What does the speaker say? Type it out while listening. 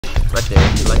Right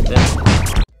there, you like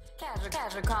that?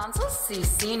 Casual consoles, he's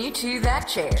seen you to that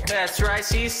chair. That's right,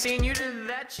 he's seen you to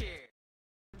that chair.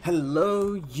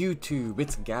 Hello YouTube,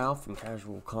 it's Gal from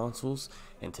Casual Consoles,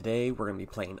 and today we're going to be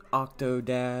playing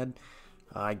Octodad.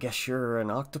 I guess you're an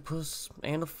octopus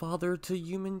and a father to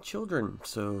human children,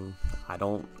 so I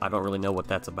don't really know what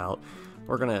that's about.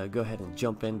 We're going to go ahead and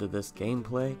jump into this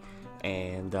gameplay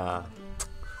and have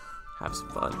some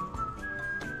fun.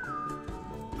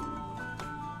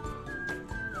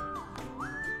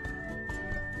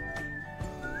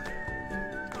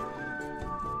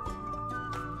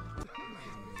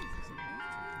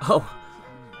 Oh,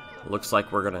 looks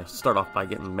like we're gonna start off by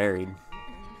getting married.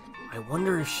 I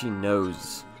wonder if she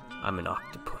knows I'm an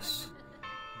octopus.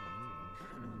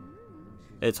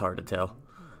 It's hard to tell.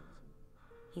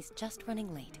 He's just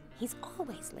running late. He's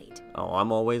always late. Oh,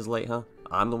 I'm always late, huh?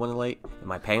 I'm the one late?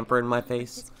 Am I pampering my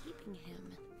face? Who's keeping him?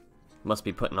 Must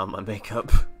be putting on my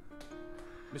makeup.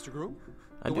 Mr. Groom?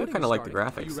 I do kind of like the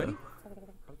graphics, though.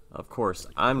 Of course,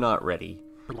 I'm not ready.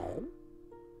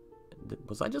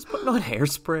 Was I just putting on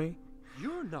hairspray?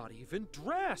 You're not even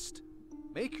dressed.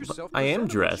 Make yourself. I am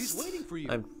dressed. She's waiting for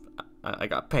you. I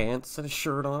got pants and a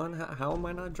shirt on. How am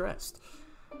I not dressed?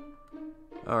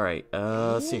 Alright,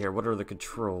 let's see here. What are the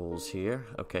controls here?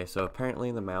 Okay, so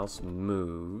apparently the mouse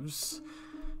moves.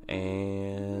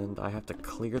 And I have to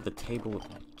clear the table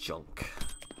of junk.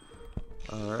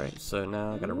 Alright, so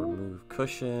now I gotta remove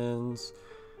cushions.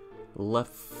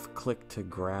 Left click to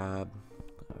grab.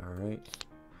 Alright.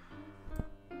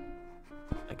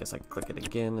 I guess I can click it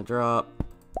again to drop.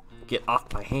 Get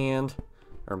off my hand.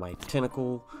 Or my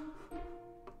tentacle.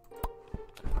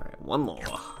 Alright, one more.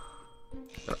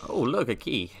 Oh, look, a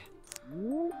key.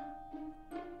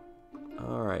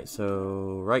 Alright,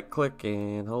 so right click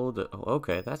and hold it. Oh,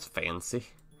 okay, that's fancy.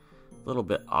 A little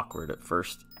bit awkward at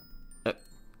first.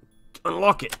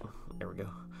 Unlock it! There we go.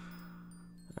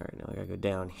 Alright, now I gotta go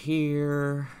down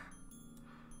here.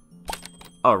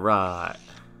 Alright.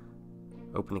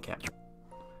 Open the cabinet.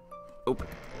 Open.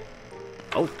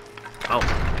 Oh,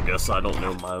 I guess I don't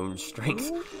know my own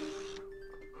strength.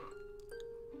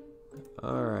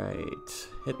 Alright.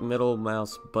 Hit middle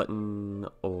mouse button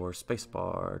or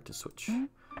spacebar to switch.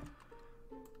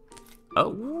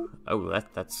 Oh,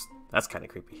 that's kind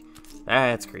of creepy.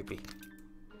 That's creepy.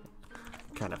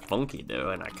 Kind of funky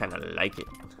though, and I kind of like it.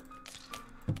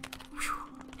 Whew.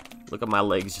 Look at my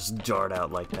legs just jarred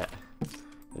out like that.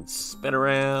 And spin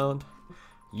around.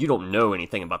 You don't know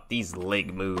anything about these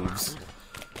leg moves.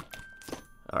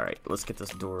 Alright, let's get this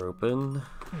door open.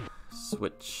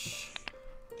 Switch.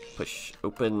 Push.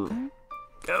 Open.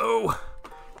 Go!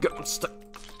 Go! I'm stuck.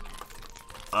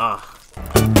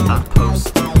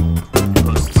 Post.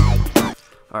 Post.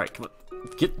 Alright, come on.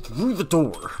 Get through the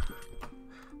door.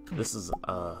 This is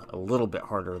a little bit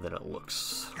harder than it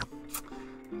looks.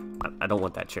 I don't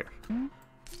want that chair.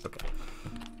 Okay.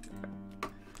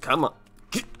 Come on.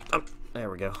 Get up. There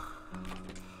we go.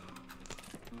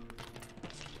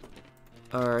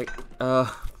 Alright,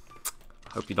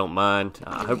 hope you don't mind.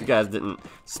 I hope you guys didn't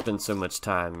spend so much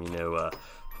time, you know,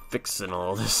 fixing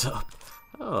all this up.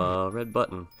 Oh, red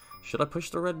button. Should I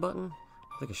push the red button?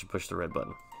 I think I should push the red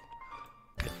button.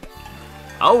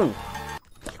 Oh!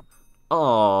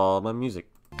 Oh, my music.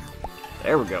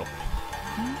 There we go.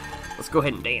 Let's go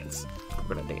ahead and dance.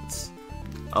 We're gonna dance.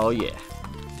 Oh, yeah.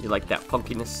 You like that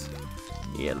punkiness?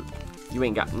 Yeah. You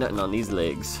ain't got nothing on these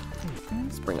legs.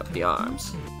 Let's bring up the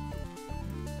arms.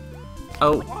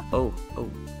 Oh.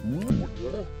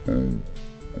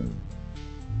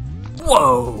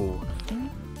 Whoa!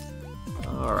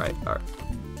 Alright,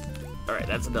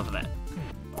 that's enough of that.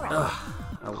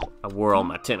 I wore all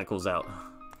my tentacles out.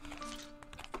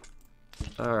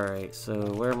 Alright, so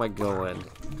where am I going?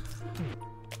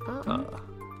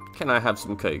 Can I have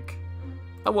some cake?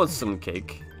 I want some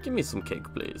cake. Give me some cake,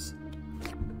 please.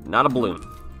 Not a balloon.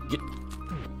 Get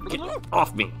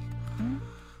off me.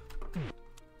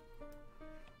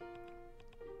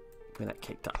 Give me that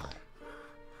cake topper.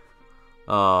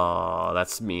 Oh,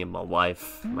 that's me and my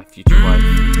wife, my future wife.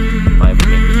 If I ever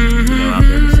make it, you know, out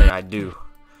there to say I do,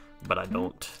 but I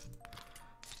don't.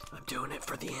 I'm doing it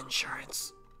for the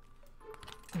insurance.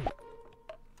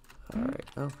 Alright,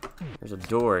 oh, there's a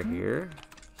door here.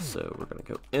 So we're gonna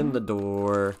go in the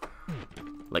door.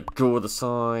 Let go of the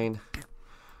sign.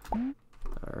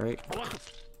 Alright.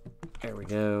 There we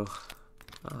go.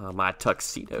 My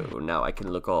tuxedo. Now I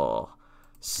can look all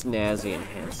snazzy and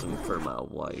handsome for my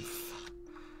wife.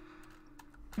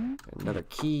 Another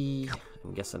key.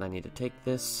 I'm guessing I need to take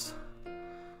this.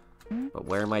 But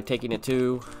where am I taking it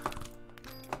to?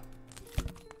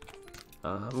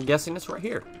 I'm guessing it's right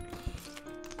here.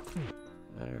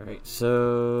 Alright,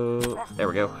 so there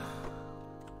we go.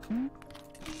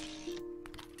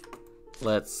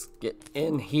 Let's get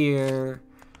in here.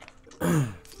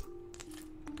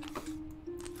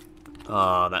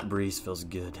 Ah, that breeze feels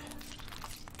good.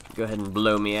 Go ahead and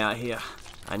blow me out here.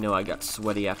 I know I got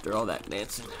sweaty after all that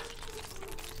dancing.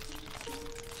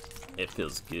 It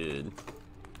feels good.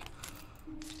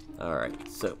 Alright,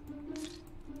 so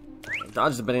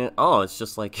dodge the banana. Oh, it's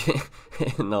just like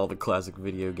in all the classic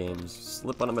video games.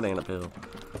 Slip on a banana peel.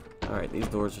 Alright, these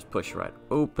doors just push right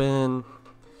open.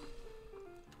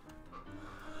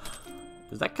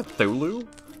 Is that Cthulhu?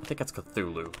 I think that's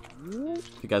Cthulhu.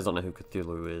 If you guys don't know who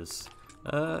Cthulhu is,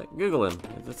 Google him.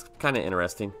 It's kind of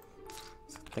interesting.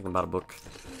 Thinking about a book.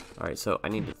 Alright, so I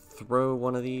need to throw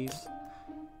one of these.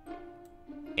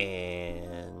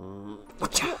 And...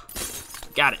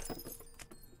 got it!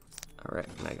 Alright,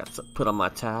 and I got to put on my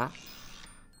tie.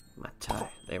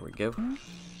 There we go.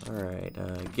 Alright,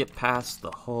 get past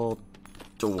the whole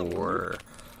door.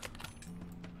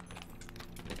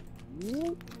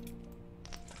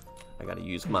 I gotta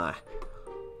use my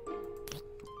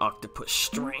octopus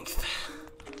strength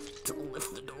to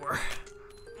lift the door.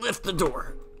 Lift the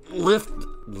door. Lift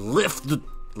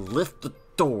the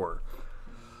door.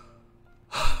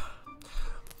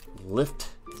 Lift.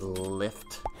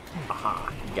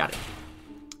 Aha, got it.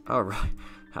 Alright,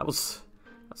 that's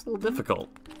a little difficult.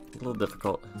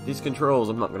 These controls,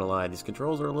 I'm not gonna lie, these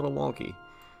controls are a little wonky.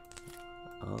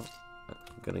 Oh, I'm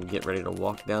gonna get ready to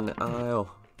walk down the aisle.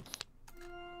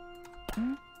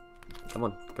 Come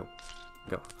on, go.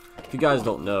 If you guys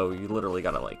don't know, you literally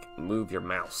gotta like move your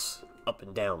mouse up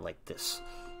and down like this.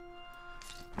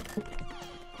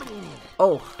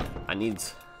 Oh, I need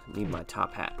my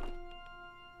top hat.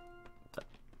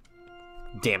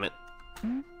 Damn it.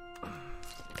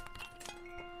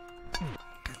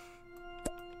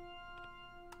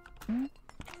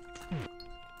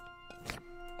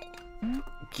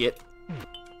 Get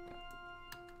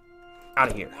out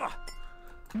of here.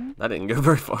 That didn't go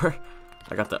very far.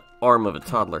 I got the arm of a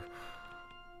toddler.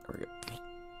 There we go.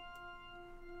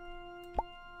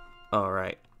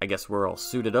 Alright, I guess we're all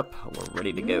suited up. We're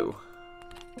ready to go.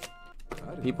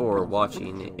 People are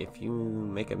watching. If you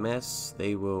make a mess,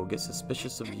 they will get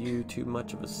suspicious of you. Too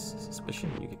much of a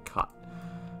suspicion, you get caught.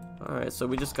 Alright, so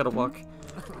we just gotta walk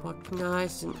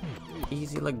nice and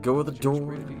easy. Let go of the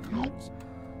door.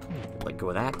 Let go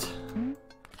of that.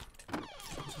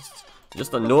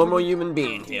 Just a normal human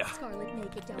being here.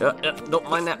 Don't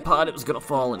mind that pot, it was gonna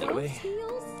fall anyway.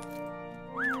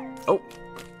 Oh.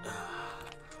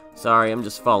 Sorry, I'm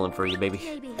just falling for you,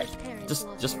 baby.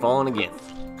 Just falling again.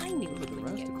 I knew we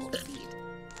wouldn't get cold feet.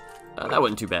 That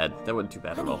wasn't too bad. That wasn't too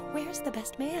bad at all. Where's the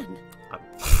best man?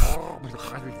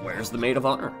 Where's the maid of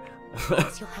honor?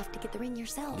 Guess you'll have to get the ring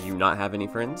yourself. Do you not have any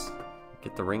friends?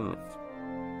 Get the ring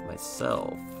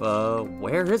myself.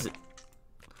 Where is it?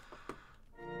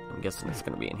 I'm guessing it's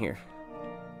gonna be in here.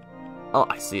 Oh,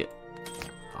 I see it.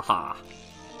 Aha.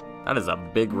 That is a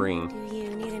big ring. Do you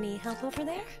need any help over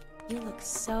there? You look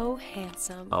so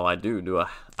handsome. Oh, I do, do I?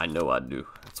 I know I do.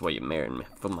 That's why you married me,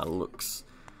 for my looks.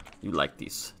 You like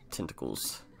these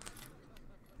tentacles.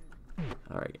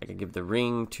 Alright, I can give the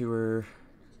ring to her.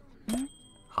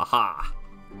 Haha.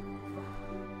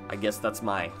 I guess that's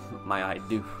my I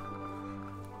do.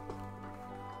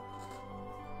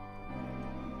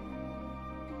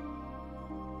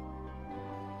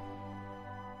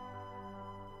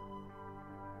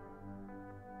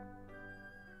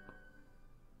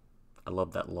 I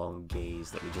love that long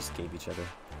gaze that we just gave each other.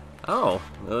 Oh,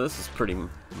 well, this is pretty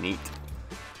neat.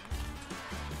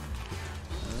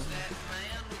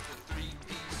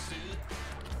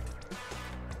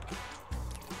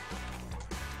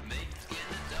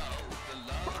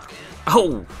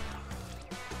 Oh!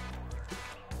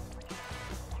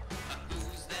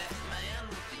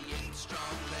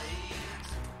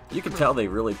 You can tell they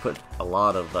really put a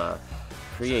lot of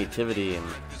creativity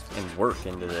and work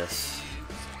into this.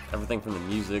 Everything from the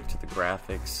music to the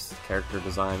graphics, character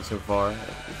design so far.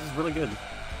 This is really good.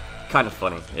 Kind of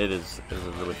funny. It is a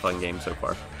really fun game so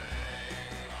far.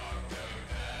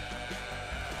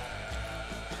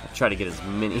 I try to get as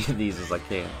many of these as I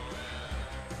can.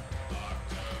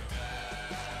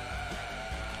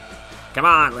 Come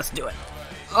on, let's do it.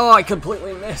 Oh, I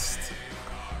completely missed.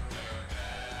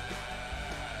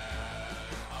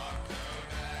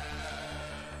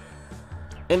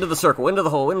 Into the circle, into the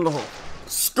hole, into the hole.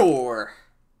 Score!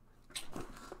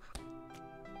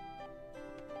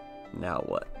 Now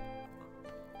what?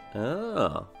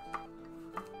 Oh.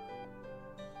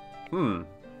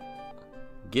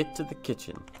 Get to the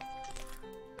kitchen.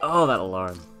 Oh, that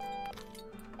alarm.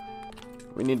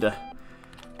 We need to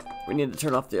We need to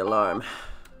turn off the alarm.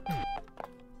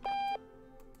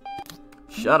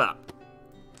 Shut up.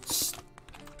 Is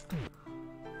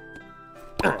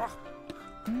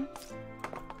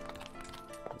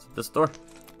it this door?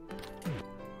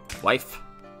 Wife.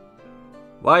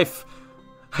 Wife!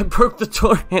 I broke the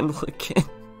door handle again.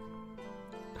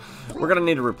 We're gonna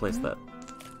need to replace that.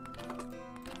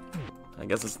 I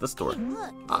guess it's this door.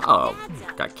 Oh,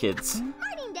 got kids.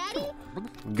 Morning, Daddy.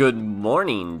 Good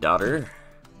morning, daughter.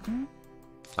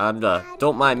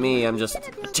 Don't mind me, I'm just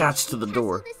attached to the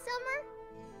door. This summer?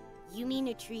 You mean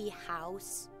a tree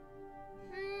house?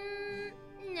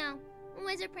 No.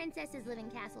 Wizard princesses live in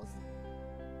castles.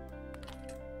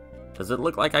 Does it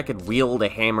look like I could wield a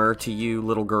hammer to you,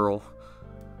 little girl?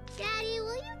 Daddy,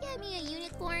 will you get me a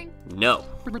unicorn? No.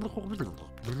 You'll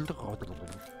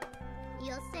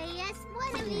say yes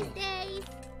one of these days.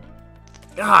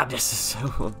 God, this is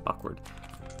so awkward.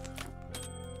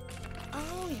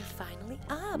 Oh, you're finally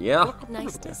up. Yeah.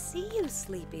 Nice to see you,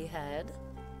 sleepyhead.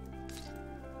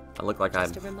 I look like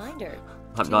Just a reminder.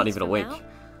 I'm 2 not weeks even from awake. now,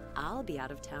 I'll be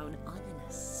out of town on an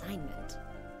assignment.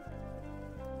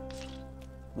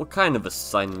 What kind of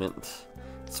assignment?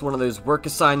 It's one of those work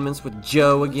assignments with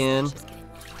Joe again. She's getting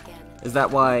warm again. Is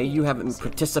that why you haven't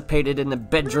participated in the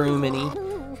bedroom any?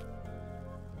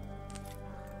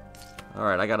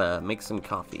 Alright, I gotta make some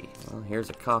coffee. Well, here's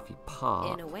a coffee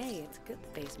pot. In a way, it's good the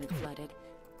basement flooded.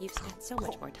 You've spent so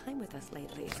much more time with us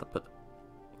lately. But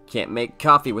can't make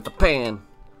coffee with a pan.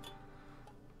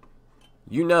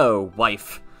 You know,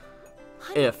 wife,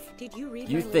 Honey, if did you read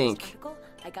you my latest think article?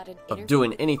 I got an of interview doing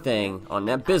with anything Gordon. on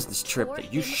that business trip Tore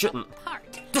that you him shouldn't,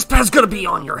 apart. this pan's gonna be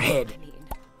on your head.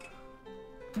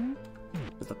 I mean,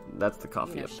 That's the you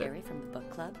coffee know up there. Sherry from the book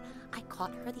club? I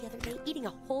caught her the other day eating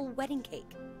a whole wedding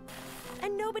cake.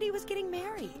 And nobody was getting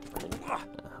married.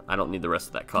 I don't need the rest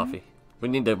of that coffee. We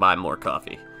need to buy more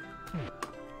coffee.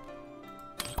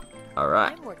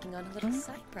 Alright. I'm working on a little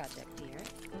side project, dear.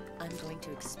 I'm going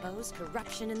to expose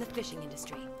corruption in the fishing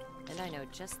industry. And I know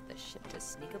just the ship to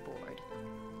sneak aboard.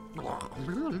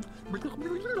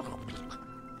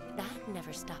 That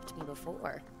never stopped me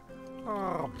before.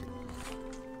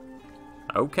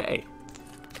 Okay.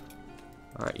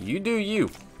 Alright, you do you.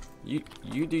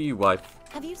 You do you, wife.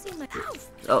 Have you seen my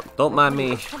Oh, don't mind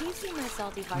me. Have you seen my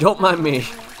salty heart? Don't mind me.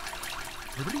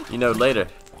 You know, later,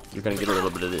 you're gonna get a little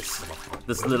bit of this.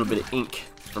 This little bit of ink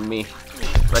from me.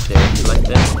 Right there, you like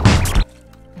that?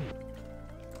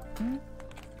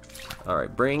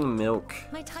 Alright, bring milk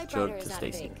My typewriter jug is to out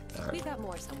of Stacy. ink. Alright. We've got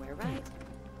more somewhere, right?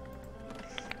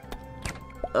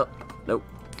 Oh, nope.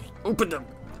 Open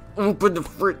the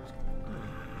fridge.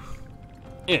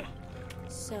 Yeah.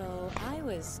 So I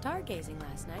was stargazing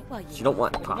last night while you don't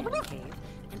want were in pop. the cave,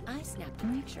 and I snapped a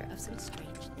picture of some strange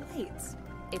lights.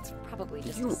 It's probably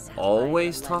just You a satellite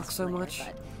always or talk lens so flare, much?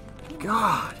 but, you know,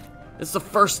 God, it's the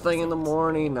first thing in the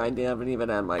morning. I haven't even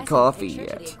had my I sent a coffee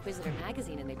picture to the yet. Inquisitor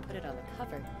magazine, and they put it on the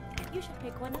cover. You should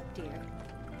pick one up, dear.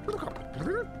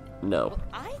 No. Well,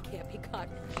 I can't be caught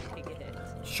reading it.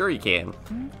 Sure you can.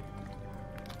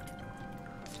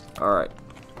 Alright.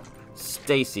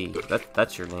 Stacy.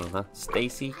 That's your name, huh?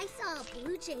 Stacy? I saw a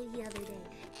blue jay the other day,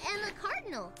 and a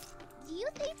cardinal. Do you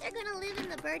think they're gonna live in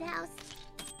the birdhouse?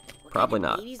 Probably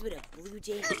not. Babies with a blue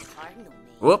jay and a cardinal name.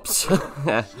 Whoops. Cute,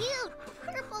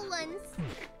 purple ones.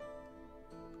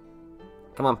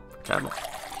 Come on, grab 'em.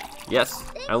 Yes,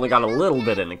 I only got a little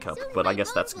bit in the cup, but I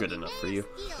guess that's good enough for you.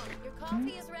 Your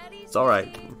coffee is ready. It's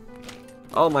alright.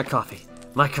 Oh, my coffee.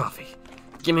 My coffee.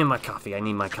 Give me my coffee. I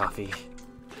need my coffee.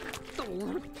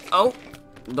 Oh,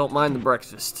 don't mind the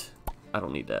breakfast. I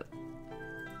don't need that.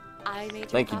 I made your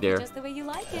Thank you, coffee dear. just the way you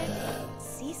like it.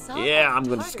 Sea salt Yeah, and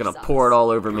I'm just gonna tartar pour it sauce. all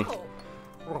over me.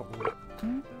 Oh,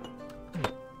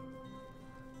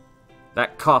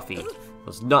 That coffee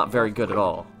was not very good at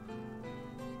all.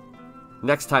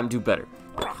 Next time, do better.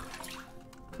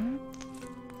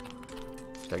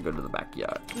 Gotta go to the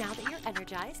backyard. now that you're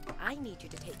energized, I need you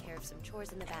to take care of some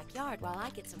chores in the backyard while I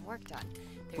get some work done.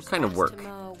 There's What kind of grass work? to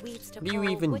mow, weeds to What do you pull,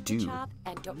 even wood to do? chop,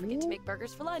 and don't forget to make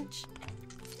burgers for lunch.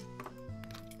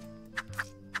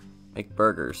 Make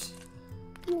burgers.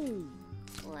 Well,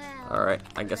 Alright,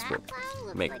 I guess that we'll pile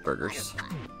looks make like a burgers.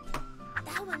 butterfly.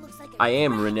 That one looks like a I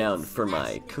am dragon renowned for my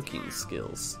slashes. cooking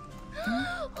skills.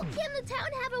 Oh, can the town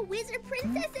have a wizard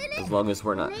princess in it? As long as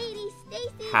we're not Lady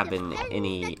Stacy having defends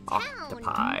any the town. Sure,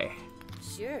 octopi.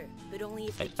 but only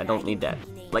if the I don't need that. dragon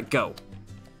can be named Let go.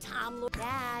 Tom,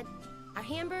 Dad, are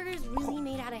hamburgers really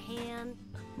made out of ham?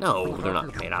 No, they're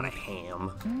not made out of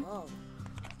ham. Oh.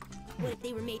 What if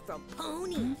they were made from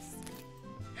ponies?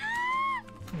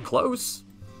 Close.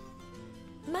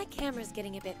 My camera's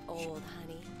getting a bit old,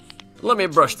 honey. Let me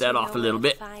brush that off a little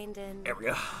bit. Find an There we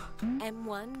go.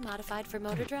 M1 modified for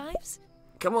motor drives?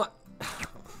 Come on.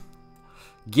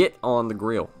 Get on the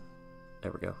grill.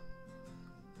 There we go.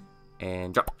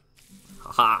 And drop.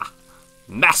 Haha.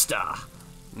 Master.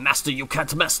 Master, you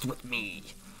can't mess with me.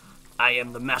 I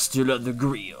am the master of the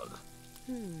grill.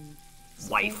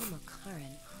 Wife.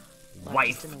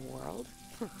 Wife. In the world?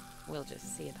 We'll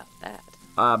just see about that.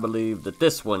 I believe that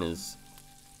this one is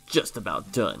just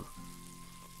about done.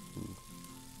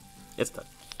 It's done.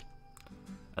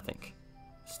 I think.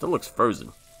 Still looks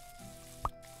frozen.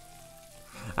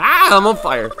 Ah, I'm on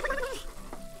fire.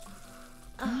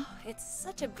 Oh, it's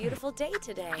such a beautiful day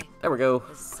today. There we go.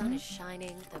 The sun is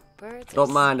shining, the birds Don't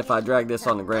are mind if I singing, drag this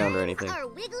the on the ground or Birds anything. are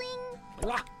wiggling.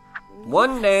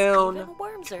 One down. Even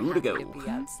worms are Two to happy go. to be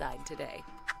outside today.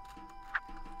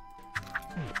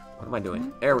 What am I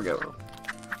doing? There we go.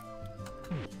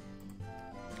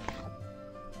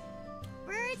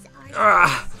 Birds are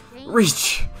Ah, strange.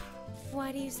 reach.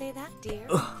 Why do you say that, dear?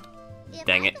 If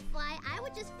Dang I it. could fly, I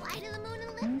would just fly to the moon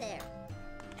and live there.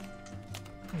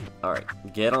 All right,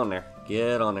 get on there.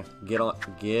 Get on there. Get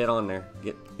on there.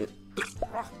 Get.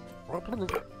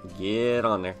 Get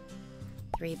on there.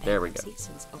 3 There we go. bankruptcies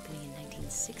since opening in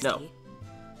 1960. No.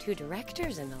 2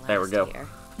 directors in the last There we go. year.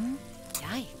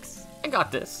 Yikes. I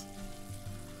got this.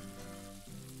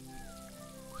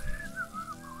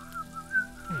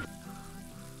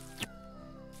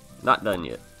 Not done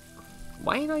yet.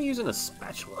 Why ain't I using a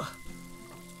spatula?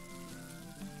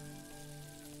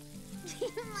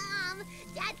 Mom,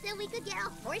 Dad said we could get a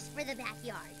horse for the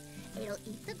backyard. It'll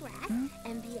eat the grass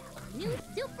and be our new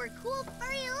super cool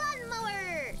furry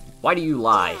lawnmower. Why do you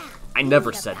lie? Yeah, I we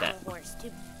never need a said that. battle horse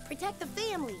to protect the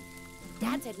family.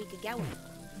 Dad said we could get one.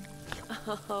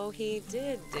 Oh, he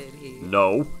did he?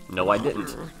 No, no, I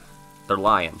didn't. They're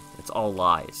lying. It's all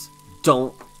lies.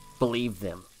 Don't believe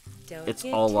them. Don't It's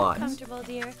get all too lies. comfortable,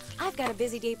 dear. I've got a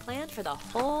busy day planned for the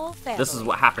whole family. This is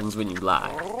what happens when you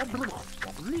lie.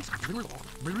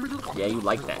 Yeah, you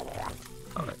like that.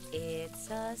 Alright. It's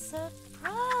a surprise.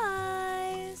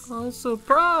 A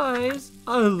surprise!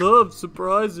 I love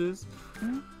surprises.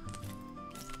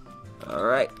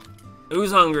 Alright.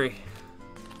 Who's hungry?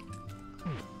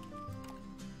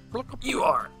 You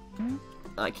are.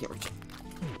 I can't reach it.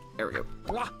 There we go.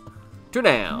 2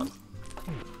 down.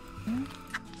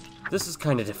 This is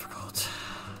kind of difficult.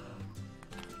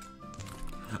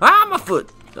 Ah, my foot!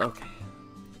 Okay.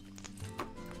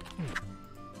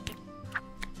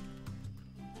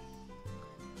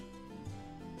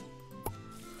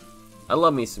 I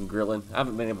love me some grilling. I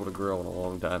haven't been able to grill in a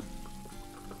long time.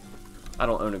 I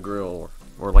don't own a grill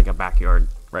or like a backyard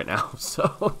right now,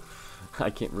 so I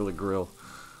can't really grill.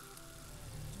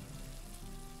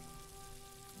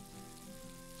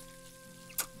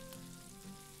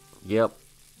 Yep.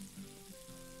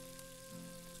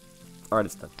 Alright,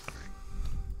 it's done.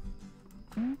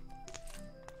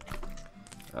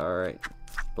 Alright.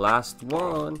 Last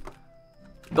one.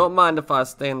 Don't mind if I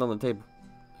stand on the table.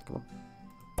 Come on.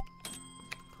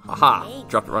 Aha! Thanks,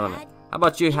 Dropped it right on it. Dad. How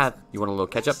about you? You want a little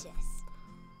ketchup? Delicious.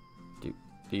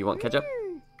 Do you want ketchup?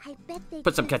 I bet they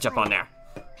Put some taste ketchup like on there.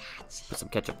 magic. Put some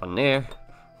ketchup on there.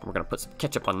 We're gonna put some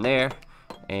ketchup on there.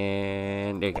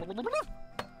 And there you go.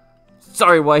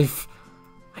 Sorry, wife.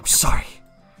 I'm sorry.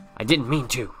 I didn't mean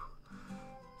to.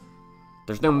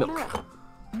 There's no milk.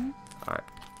 Alright.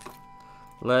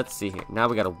 Let's see here. Now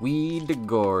we gotta weed the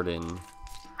garden.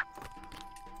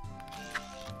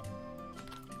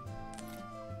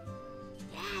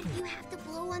 Dad, you have to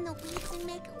blow on the weeds and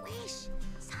make a wish.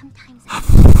 Sometimes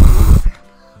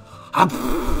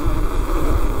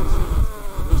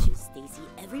Wishes, Stacy.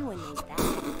 Everyone knows that.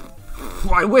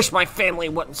 I wish my family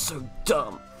wasn't so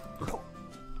dumb.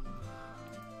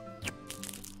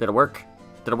 Did it work?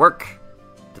 Did it work?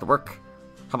 Did it work?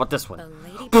 How about this The one?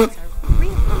 ladybugs are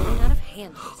really getting out of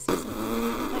hand this season.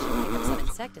 I should pick up some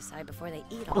insecticide before they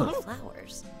eat all the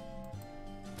flowers.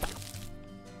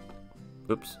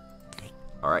 Oops.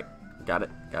 Alright. Got it.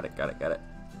 Got it. Got it. Got it.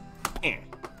 Eh.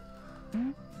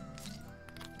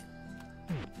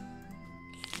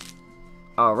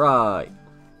 Alright.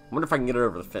 I wonder if I can get it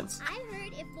over the fence. I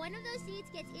heard if one of those seeds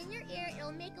gets in your ear,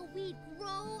 it'll make a weed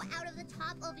grow out of the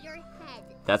top of your head.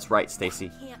 That's right, Stacy.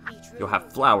 Can't be true. You'll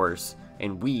have flowers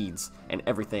and weeds and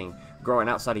everything growing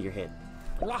outside of your head.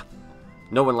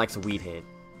 No one likes a weed head.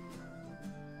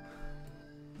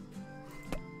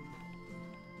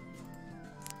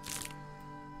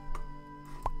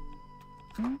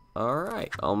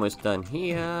 Alright, almost done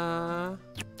here.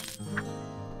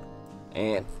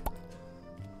 And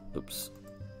oops.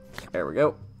 There we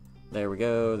go. There we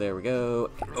go. There we go.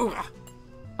 Ooh,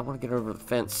 I want to get over the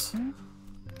fence.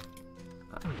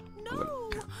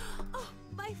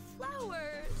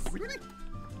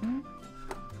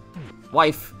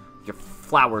 Wife, your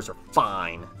flowers are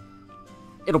fine.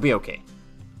 It'll be okay.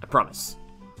 I promise.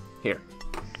 Here.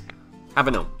 Have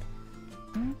a gnome.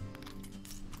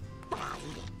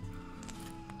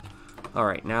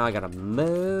 Alright, now I gotta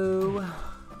mow.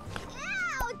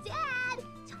 Ow, Dad!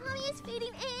 Tommy is feeding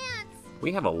ants!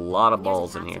 We have a lot of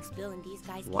balls in here.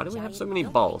 Why do we have so many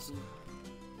balls?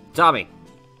 Tommy!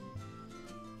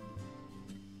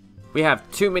 We have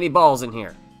too many balls in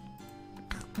here.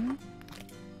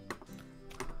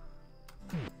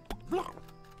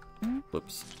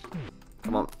 Whoops.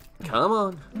 Come on. Come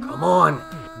on. Come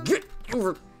on. Get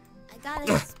over. I got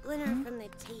a splinter from the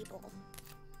table.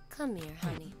 Come here,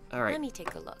 honey. All right. Let me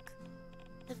take a look.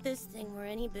 If this thing were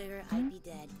any bigger, I'd be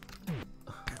dead.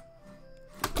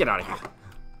 Get out of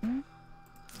here.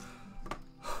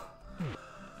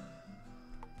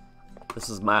 This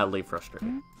is mildly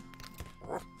frustrating.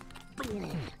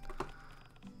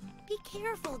 Be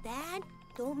careful, Dad.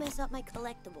 Don't mess up my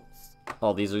collectibles.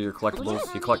 Oh, these are your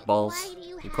collectibles? You collect balls? Why do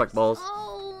you collect have balls?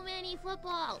 so many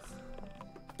footballs?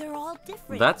 They're all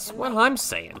different. That's and what like I'm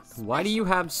saying. Why do you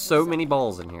have so many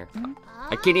balls in here? I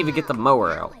Oh, can't even get the mower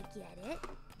now out. I get it.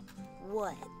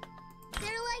 What? They're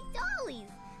like dollies.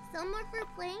 Some are for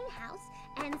playing house,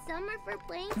 and some are for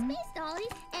playing space dollies,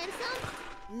 and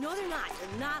some... No, they're not.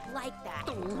 They're not like that.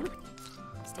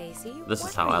 Stacy, This is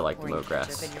what how are I you like to pouring mow grass.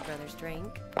 ketchup in your brother's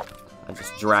drink? I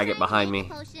just I'm drag it trying to behind make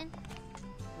me. a potion.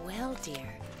 Well,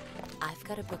 dear, I've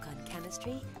got a book on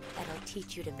chemistry that'll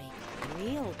teach you to make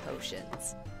real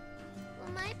potions.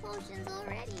 Well, my potion's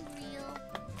already real.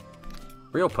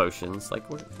 Real potions? Like,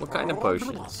 what kind of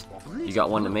potions? You got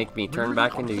one to make me turn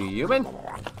back into a human?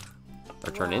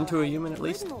 Or turn into a human, at I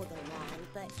least? could mow the lawn,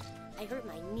 but I hurt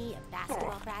my knee at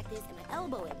basketball practice, and my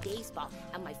elbow at baseball,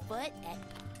 and my foot at...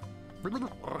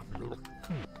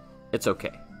 It's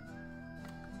okay.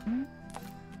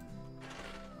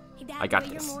 Hey, Dad, I got the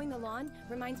way this. you're mowing the lawn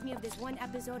reminds me of this one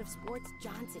episode of Sports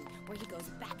Johnson, where he goes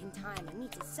back in time and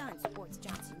meets his son, Sports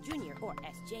Johnson Jr., or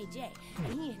SJJ.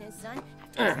 And he and his son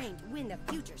have to train to win the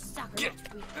future soccer match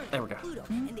between Earth There we and go. Pluto.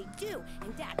 And they do.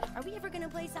 And Dad, are we ever gonna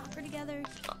play soccer together?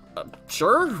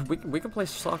 Sure, we can play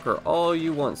soccer all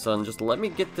you want, son. Just let me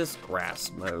get this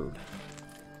grass mowed.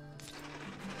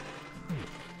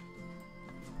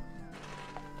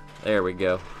 There we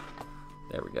go.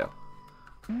 There we go.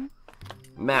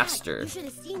 Master. Dad, you should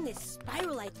have seen this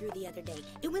spiral I threw the other day.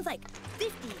 It was like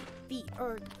 50 feet,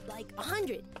 or like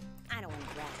 100. I don't want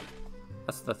to brag.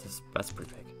 That's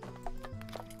pretty big.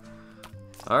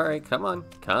 All right, come on,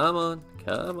 come on,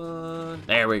 come on.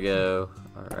 There we go.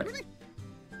 All right.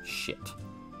 Shit.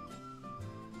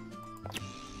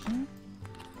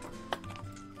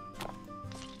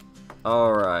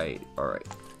 All right, all right.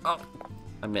 Oh,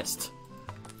 I missed.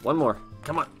 One more.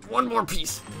 Come on, one more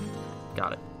piece.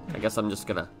 Got it. I guess I'm just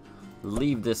gonna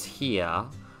leave this here.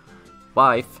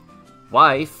 Wife,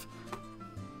 wife.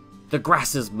 The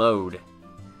grass is mowed.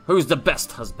 Who's the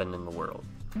best husband in the world?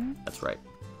 That's right.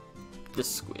 This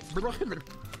squid.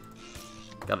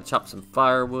 Gotta chop some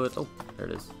firewood. Oh, there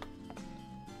it is.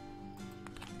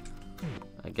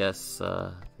 I guess,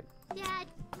 Dad,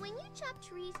 when you chop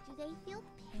trees, do they feel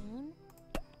pain?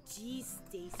 Jeez,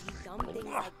 Stacy, dumb things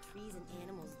like trees and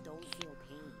animals don't feel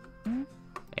pain.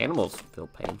 animals feel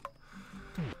pain.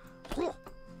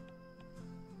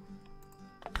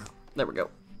 There we go.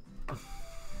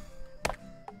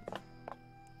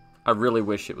 I really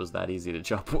wish it was that easy to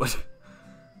chop wood.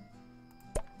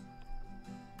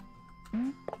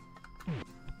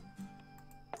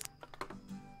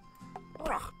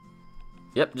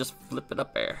 Yep, just flip it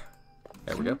up there.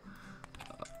 There we go.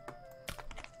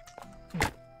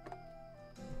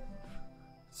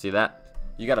 See that?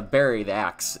 You gotta bury the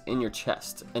axe in your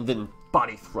chest and then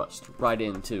body thrust right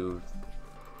into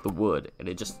the wood, and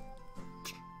it just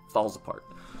falls apart.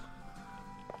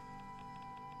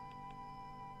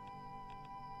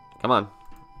 Come on.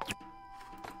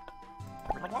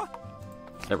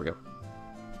 There we go.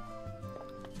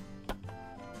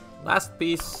 Last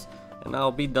piece, and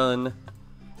I'll be done.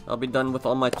 I'll be done with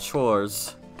all my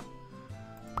chores.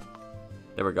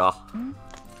 There we go.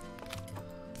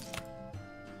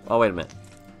 Oh, wait a minute.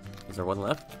 Is there one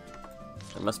left?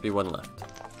 There must be one left.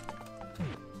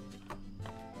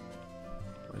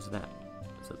 Where's that?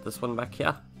 Is it this one back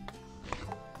here?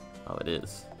 Oh, it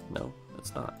is. No,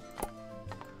 it's not.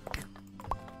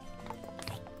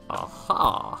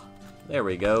 Aha! There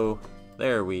we go.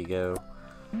 There we go.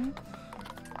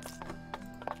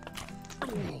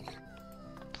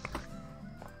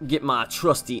 Get my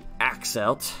trusty axe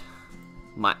out.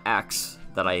 My axe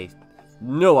that I have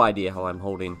no idea how I'm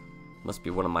holding. Must be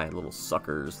one of my little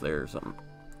suckers there or something.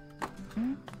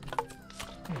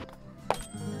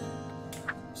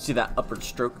 See that upward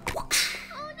stroke?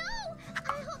 Oh no!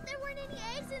 I hope there weren't any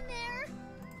eggs in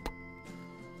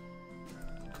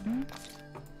there.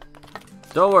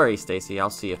 Don't worry, Stacy. I'll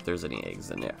see if there's any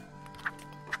eggs in there.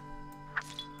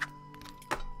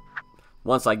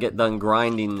 Once I get done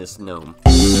grinding this gnome.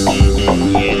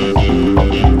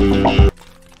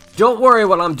 Don't worry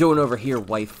what I'm doing over here,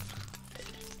 wife.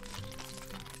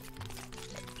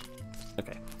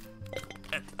 Okay.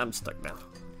 I'm stuck now.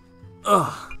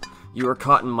 Ugh. You are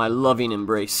caught in my loving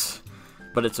embrace.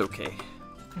 But it's okay.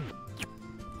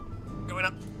 Going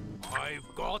up. I've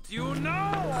got you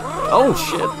now! Oh,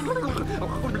 shit.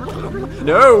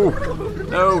 No!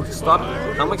 No, stop.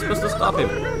 How am I supposed to stop him?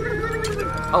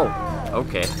 Oh,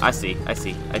 okay. I see.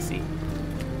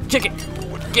 Kick it!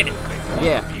 Get it!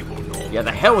 Yeah. Yeah,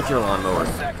 the hell with your lawnmower.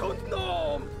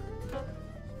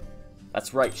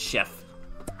 That's right, chef.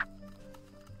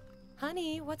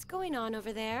 Honey, what's going on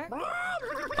over there?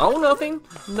 Oh, nothing.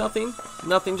 Nothing.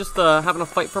 Just having a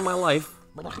fight for my life.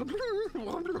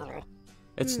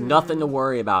 It's nothing to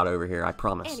worry about over here, I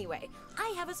promise. Anyway,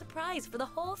 I have a surprise for the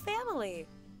whole family.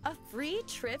 A free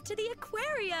trip to the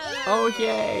aquarium. Oh,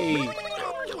 yay!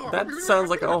 That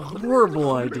sounds like a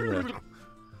horrible idea.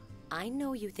 I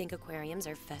know you think aquariums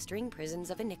are festering prisons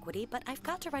of iniquity, but I've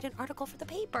got to write an article for the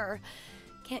paper.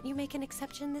 Can't you make an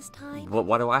exception this time? Well,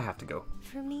 why do I have to go?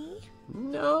 For me?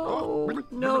 No,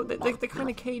 they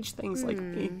kind of cage things like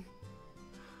me.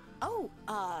 Oh,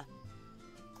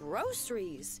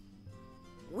 groceries.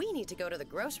 We need to go to the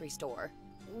grocery store.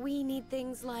 We need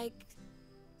things like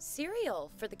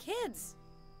cereal for the kids.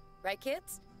 Right,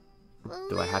 kids? Well,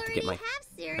 Do I have to get my... have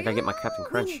cereal. I gotta get my Captain We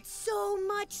Crunch. need so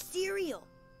much cereal.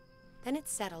 Then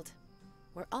it's settled.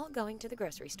 We're all going to the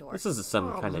grocery store. This isn't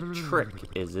some kind of trick,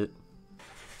 is it?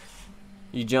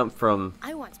 You jump from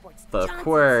I want sports the Johnson's,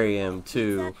 aquarium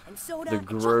to pizza, and soda, the and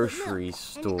chocolate grocery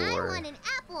milk. And I store. want an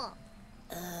apple.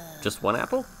 Just one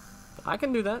apple? I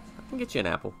can do that. I can get you an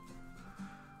apple.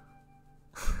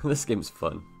 This game's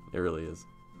fun. It really is.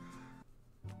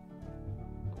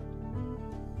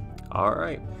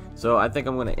 Alright. So I think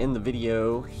I'm going to end the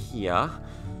video here.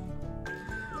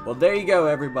 Well, there you go,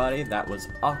 everybody. That was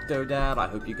Octodad. I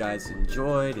hope you guys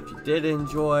enjoyed. If you did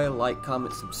enjoy, like,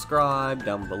 comment, subscribe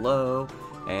down below.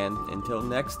 And until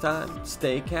next time,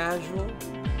 stay casual.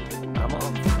 I'm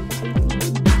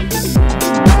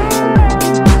off.